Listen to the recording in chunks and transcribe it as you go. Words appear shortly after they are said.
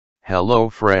Hello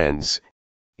friends,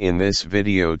 in this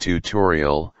video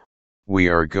tutorial, we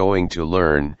are going to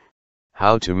learn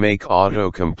how to make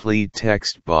autocomplete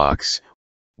text box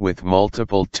with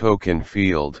multiple token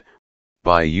field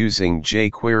by using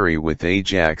jQuery with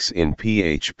Ajax in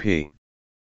PHP.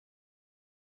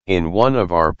 In one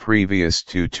of our previous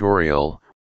tutorial,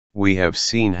 we have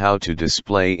seen how to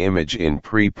display image in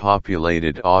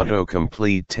pre-populated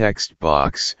autocomplete text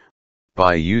box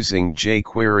by using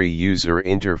jQuery user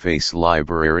interface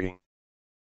library.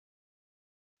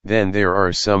 Then there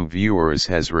are some viewers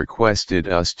has requested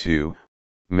us to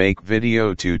make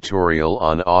video tutorial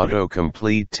on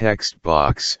autocomplete text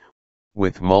box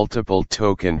with multiple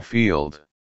token field.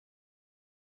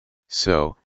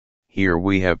 So, here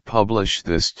we have published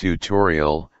this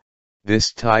tutorial.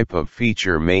 This type of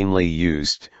feature mainly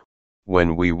used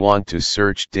when we want to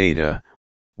search data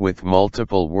with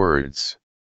multiple words.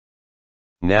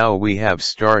 Now we have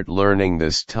start learning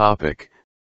this topic,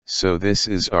 so this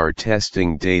is our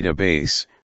testing database.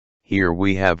 Here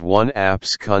we have one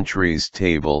apps countries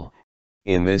table.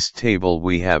 In this table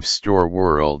we have store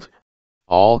world,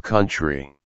 all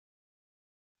country.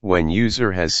 When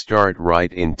user has start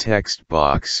write in text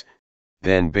box,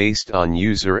 then based on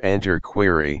user enter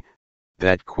query,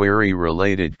 that query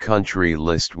related country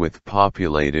list with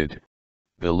populated,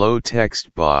 below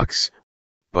text box,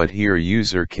 but here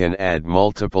user can add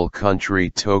multiple country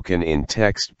token in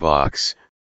text box,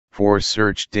 for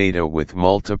search data with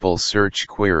multiple search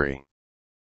query.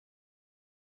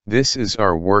 This is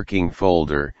our working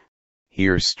folder.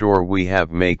 Here store we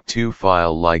have make two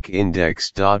file like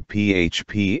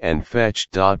index.php and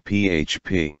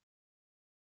fetch.php.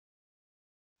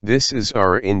 This is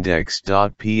our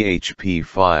index.php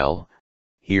file.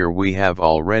 Here we have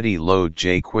already load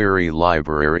jQuery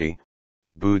library,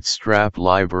 Bootstrap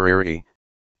library,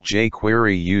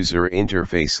 jQuery user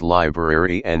interface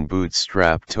library and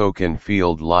Bootstrap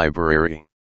Tokenfield library.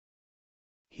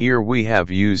 Here we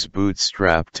have use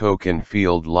Bootstrap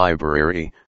Tokenfield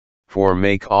library for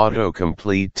make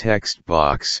autocomplete text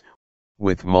box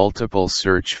with multiple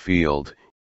search field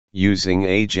using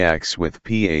Ajax with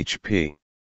PHP.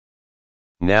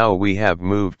 Now we have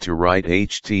moved to write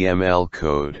HTML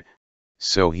code,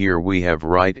 so here we have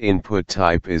write input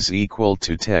type is equal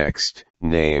to text,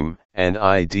 name, and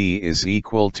ID is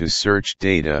equal to search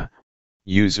data.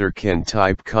 User can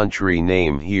type country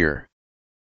name here.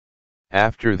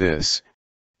 After this,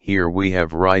 here we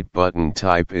have write button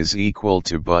type is equal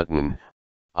to button,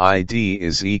 ID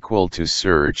is equal to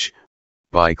search.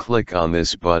 By click on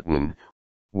this button,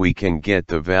 we can get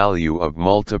the value of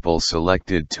multiple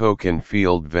selected token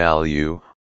field value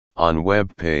on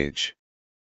web page.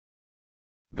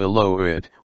 Below it,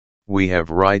 we have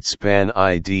write span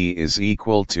ID is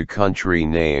equal to country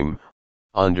name.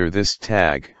 Under this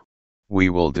tag, we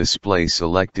will display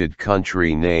selected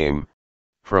country name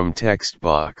from text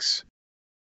box.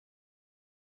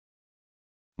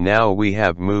 Now we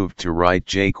have moved to write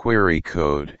jQuery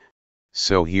code,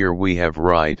 so here we have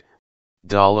write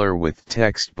 $ with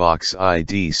text box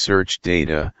ID search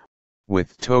data,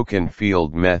 with token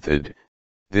field method.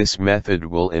 This method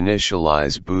will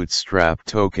initialize Bootstrap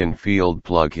Tokenfield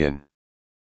plugin.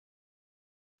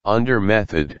 Under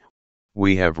method,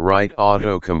 we have write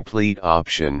autocomplete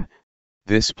option.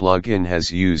 This plugin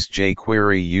has used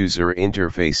jQuery user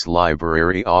interface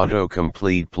library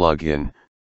autocomplete plugin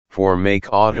for make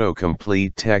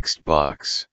autocomplete text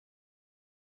box.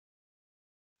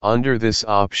 Under this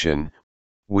option,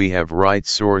 we have write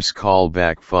source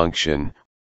callback function,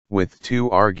 with two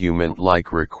argument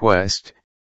like request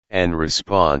and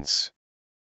response.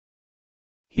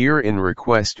 Here in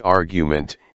request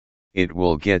argument, it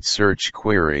will get search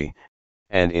query,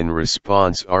 and in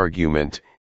response argument,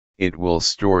 it will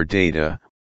store data,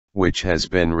 which has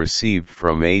been received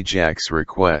from Ajax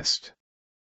request.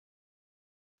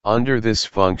 Under this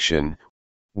function,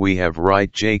 we have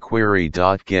write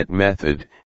jQuery.get method,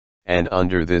 and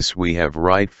under this we have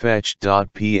write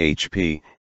fetch.php,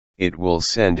 it will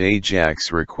send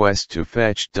Ajax request to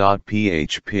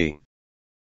fetch.php.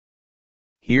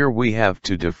 Here we have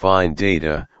to define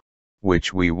data,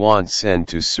 which we want send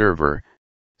to server,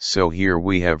 so here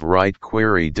we have write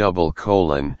query :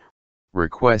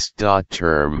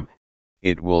 request.term,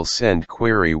 it will send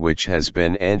query which has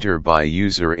been entered by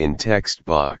user in text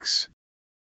box.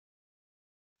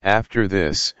 After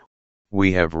this,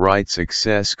 we have write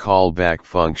success callback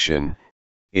function,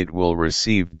 it will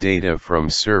receive data from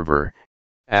server,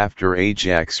 after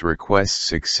Ajax request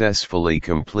successfully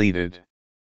completed.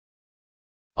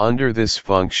 Under this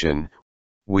function,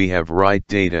 we have write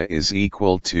data is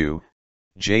equal to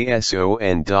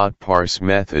JSON.parse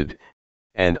method,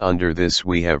 and under this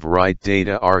we have write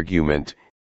data argument.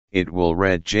 It will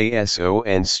read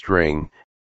JSON string,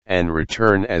 and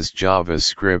return as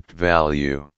JavaScript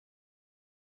value.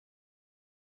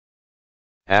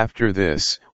 After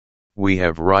this, we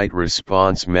have write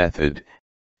response method,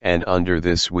 and under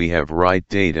this we have write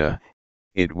data.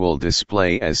 It will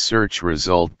display as search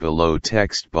result below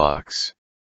text box.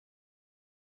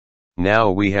 Now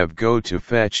we have go to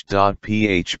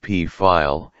fetch.php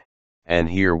file, and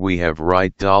here we have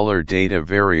write $data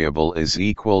variable is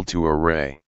equal to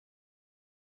array.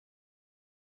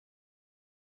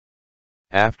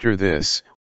 After this,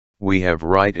 we have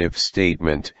write if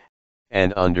statement,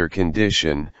 and under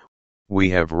condition, we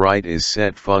have write is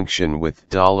set function with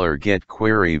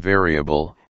 $getQuery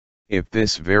variable. If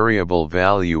this variable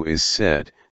value is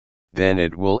set, then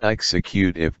it will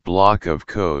execute if block of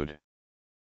code.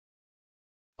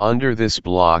 Under this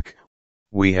block,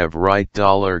 we have write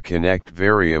 $connect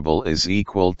variable is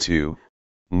equal to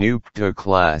new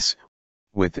class,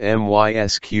 with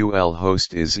MySQL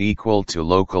host is equal to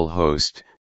localhost,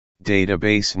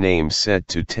 database name set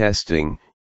to testing,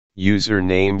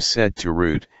 username set to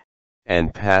root,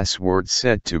 and password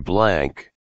set to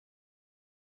blank.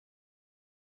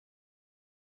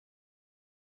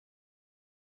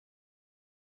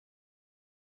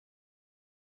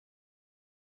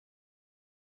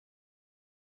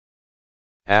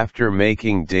 After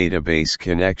making database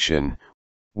connection,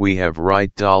 we have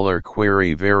write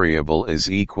 $query variable is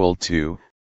equal to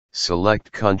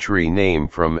select country name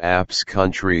from apps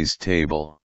countries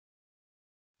table,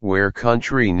 where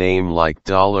country name like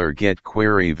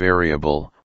 $getQuery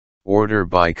variable, order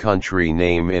by country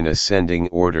name in ascending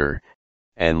order,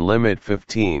 and limit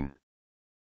 15.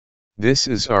 This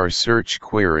is our search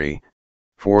query,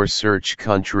 for search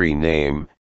country name,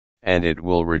 and it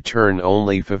will return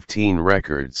only 15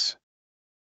 records.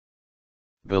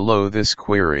 Below this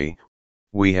query,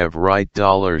 we have write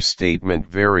 $statement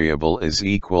variable is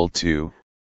equal to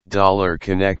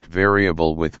 $connect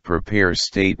variable with prepare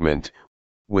statement,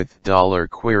 with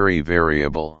 $query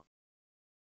variable.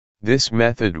 This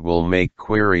method will make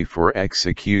query for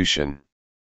execution.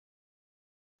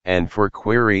 And for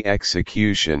query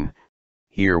execution,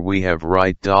 here we have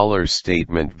write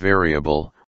 $statement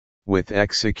variable, with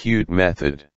execute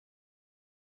method.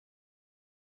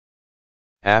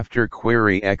 After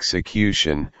query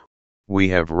execution, we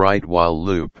have write while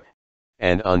loop,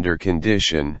 and under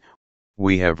condition,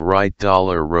 we have write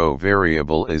 $row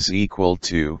variable is equal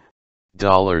to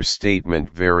 $statement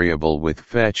variable with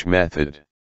fetch method.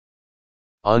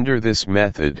 Under this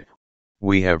method,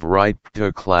 we have write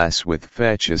class with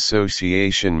fetch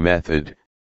association method.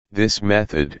 This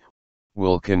method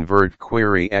will convert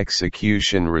query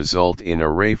execution result in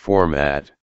array format.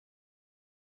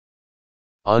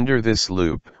 Under this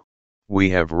loop, we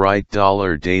have write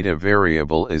 $data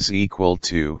variable is equal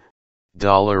to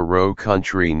 $row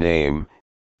country name.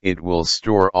 It will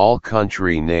store all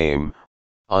country name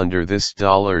under this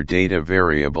 $data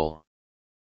variable.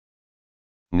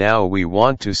 Now we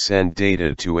want to send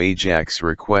data to Ajax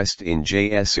request in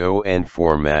JSON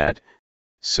format.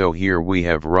 So here we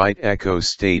have write echo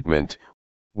statement,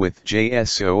 with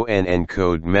JSON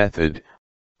encode method.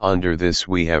 Under this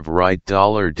we have write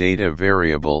 $data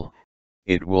variable,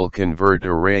 it will convert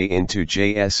array into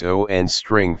JSON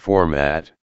string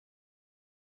format.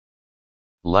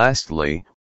 Lastly,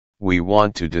 we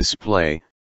want to display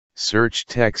search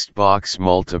text box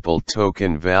multiple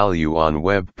token value on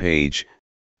web page,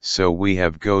 so we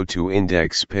have go to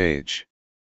index page.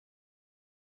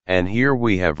 And here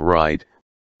we have write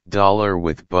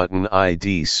 $with button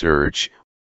ID search,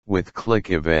 with click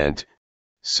event,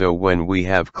 so when we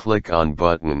have click on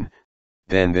button,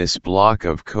 then this block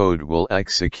of code will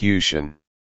execution.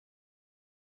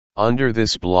 Under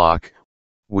this block,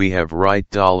 we have write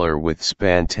 $with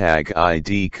span tag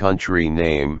ID country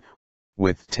name,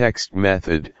 with text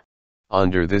method.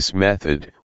 Under this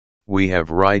method, we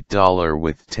have write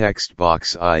 $with text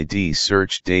box ID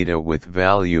search data with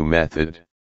value method.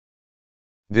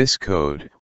 This code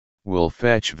will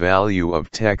fetch value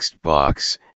of text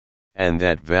box, and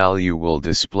that value will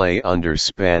display under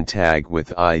span tag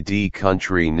with ID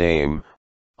country name,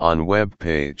 on web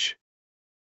page.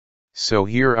 So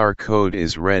here our code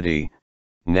is ready.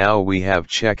 Now we have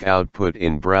check output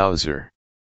in browser.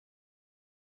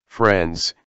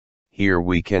 Friends, here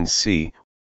we can see,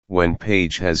 when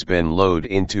page has been loaded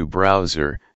into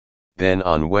browser, then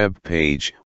on web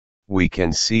page, we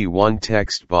can see one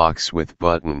text box with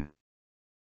button.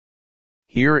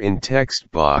 Here in text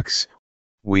box,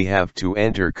 we have to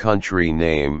enter country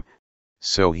name,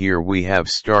 so here we have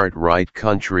start write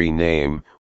country name.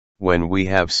 When we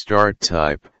have start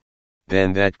type,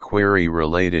 then that query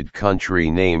related country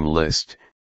name list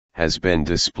has been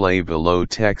displayed below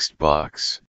text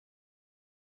box.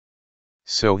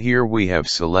 So here we have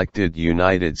selected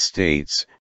United States,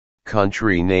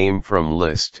 country name from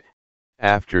list.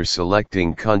 After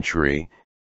selecting country,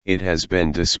 it has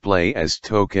been displayed as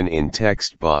token in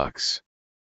text box.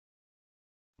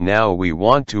 Now we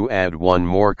want to add one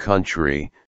more country,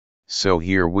 so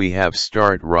here we have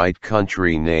start write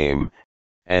country name,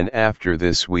 and after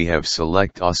this we have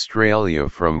select Australia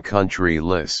from country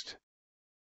list.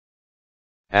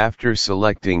 After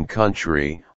selecting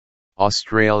country,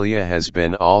 Australia has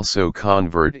been also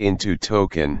convert into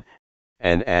token,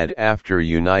 and add after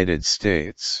United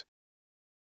States.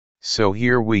 So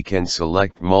here we can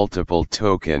select multiple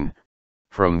token,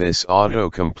 from this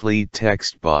autocomplete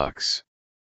text box.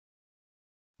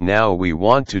 Now we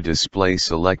want to display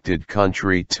selected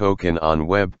country token on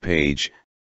web page,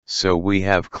 so we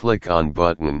have click on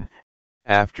button.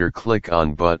 After click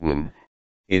on button,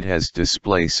 it has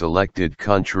display selected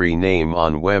country name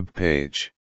on web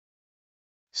page.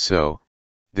 So,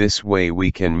 this way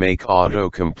we can make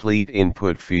autocomplete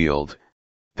input field,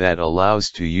 that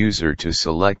allows to user to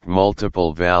select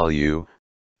multiple value,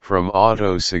 from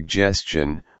auto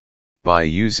suggestion, by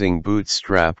using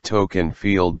Bootstrap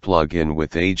Tokenfield plugin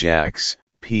with Ajax,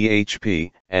 PHP,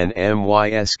 and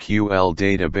MySQL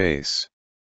database.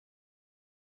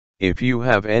 If you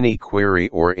have any query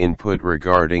or input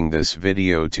regarding this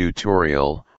video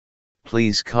tutorial,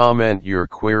 please comment your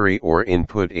query or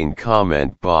input in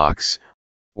comment box,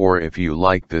 or if you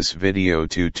like this video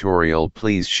tutorial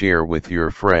please share with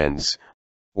your friends,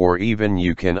 or even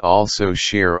you can also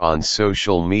share on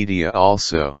social media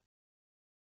also.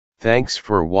 Thanks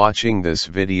for watching this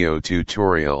video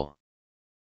tutorial.